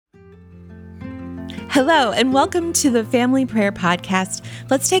Hello, and welcome to the Family Prayer Podcast.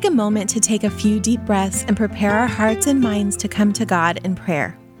 Let's take a moment to take a few deep breaths and prepare our hearts and minds to come to God in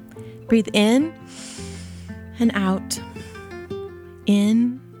prayer. Breathe in and out.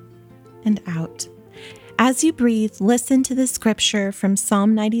 In and out. As you breathe, listen to the scripture from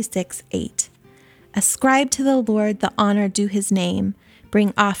Psalm 96:8. Ascribe to the Lord the honor due his name.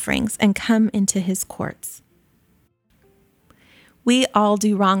 Bring offerings and come into his courts. We all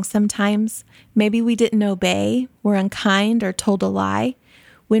do wrong sometimes. Maybe we didn't obey, were unkind, or told a lie.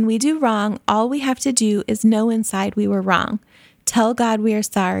 When we do wrong, all we have to do is know inside we were wrong, tell God we are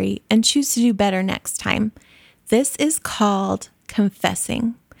sorry, and choose to do better next time. This is called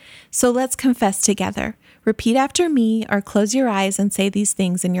confessing. So let's confess together. Repeat after me or close your eyes and say these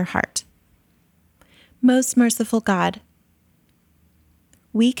things in your heart. Most merciful God,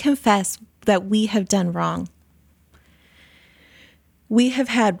 we confess that we have done wrong. We have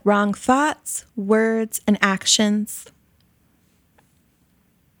had wrong thoughts, words, and actions.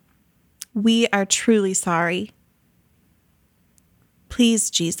 We are truly sorry. Please,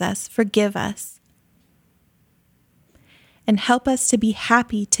 Jesus, forgive us and help us to be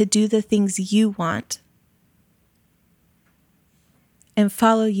happy to do the things you want and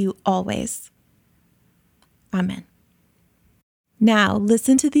follow you always. Amen. Now,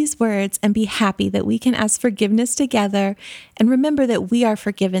 listen to these words and be happy that we can ask forgiveness together and remember that we are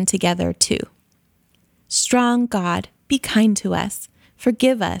forgiven together too. Strong God, be kind to us.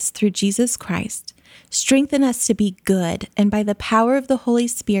 Forgive us through Jesus Christ. Strengthen us to be good, and by the power of the Holy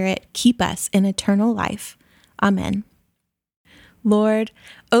Spirit, keep us in eternal life. Amen. Lord,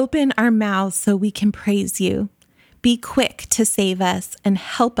 open our mouths so we can praise you. Be quick to save us and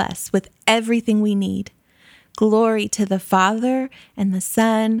help us with everything we need. Glory to the Father, and the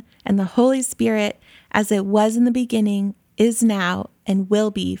Son, and the Holy Spirit, as it was in the beginning, is now, and will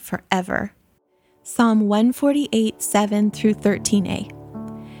be forever. Psalm 148, 7 through 13a.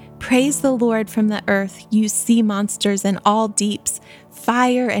 Praise the Lord from the earth, you sea monsters and all deeps,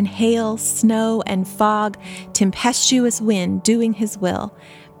 fire and hail, snow and fog, tempestuous wind doing his will,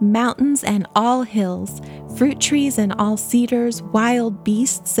 mountains and all hills, fruit trees and all cedars, wild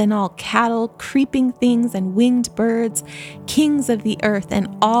beasts and all cattle, creeping things and winged birds, kings of the earth and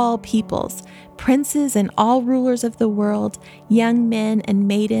all peoples, princes and all rulers of the world, young men and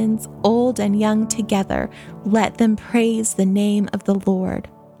maidens, old and young together, let them praise the name of the Lord.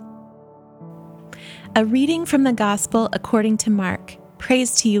 A reading from the Gospel according to Mark.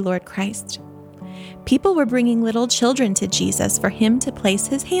 Praise to you, Lord Christ. People were bringing little children to Jesus for him to place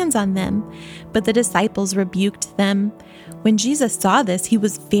his hands on them, but the disciples rebuked them. When Jesus saw this, he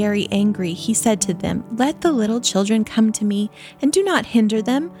was very angry. He said to them, "Let the little children come to me, and do not hinder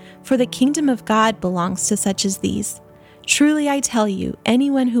them, for the kingdom of God belongs to such as these. Truly I tell you,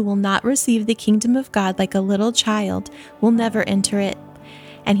 anyone who will not receive the kingdom of God like a little child will never enter it."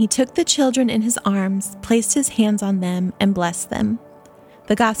 And he took the children in his arms, placed his hands on them, and blessed them.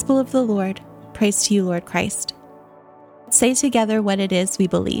 The Gospel of the Lord. Praise to you, Lord Christ. Say together what it is we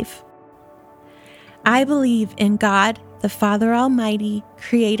believe. I believe in God, the Father Almighty,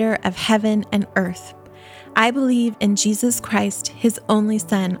 creator of heaven and earth. I believe in Jesus Christ, his only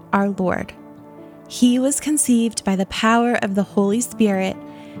Son, our Lord. He was conceived by the power of the Holy Spirit,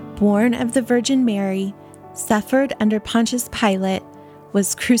 born of the Virgin Mary, suffered under Pontius Pilate,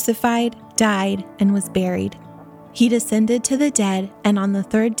 was crucified, died, and was buried. He descended to the dead, and on the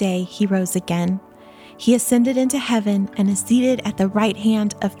third day he rose again. He ascended into heaven and is seated at the right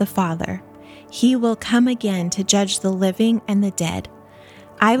hand of the Father. He will come again to judge the living and the dead.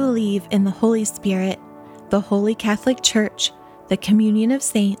 I believe in the Holy Spirit, the Holy Catholic Church, the communion of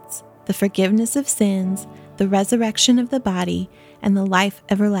saints, the forgiveness of sins, the resurrection of the body, and the life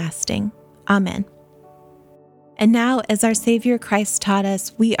everlasting. Amen. And now, as our Savior Christ taught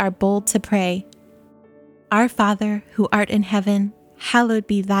us, we are bold to pray. Our Father, who art in heaven, hallowed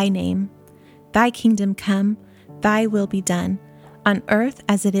be thy name. Thy kingdom come, thy will be done, on earth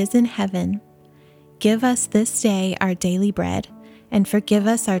as it is in heaven. Give us this day our daily bread, and forgive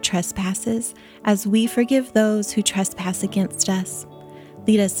us our trespasses, as we forgive those who trespass against us.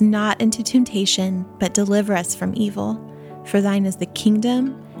 Lead us not into temptation, but deliver us from evil. For thine is the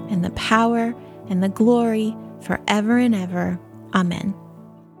kingdom, and the power, and the glory, forever and ever. Amen.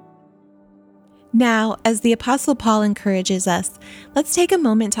 Now, as the Apostle Paul encourages us, let's take a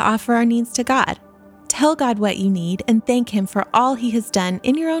moment to offer our needs to God. Tell God what you need and thank him for all he has done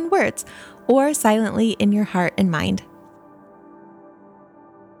in your own words or silently in your heart and mind.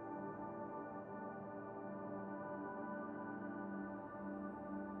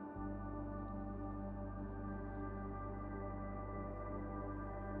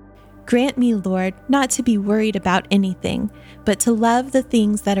 Grant me, Lord, not to be worried about anything, but to love the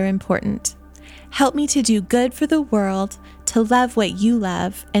things that are important. Help me to do good for the world, to love what you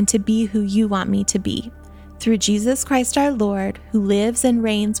love, and to be who you want me to be. Through Jesus Christ our Lord, who lives and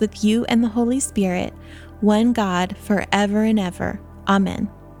reigns with you and the Holy Spirit, one God, forever and ever. Amen.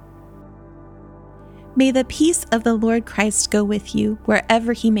 May the peace of the Lord Christ go with you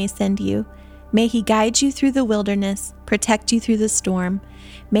wherever he may send you. May he guide you through the wilderness, protect you through the storm.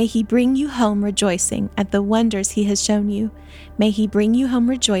 May he bring you home rejoicing at the wonders he has shown you. May he bring you home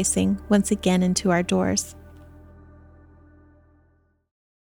rejoicing once again into our doors.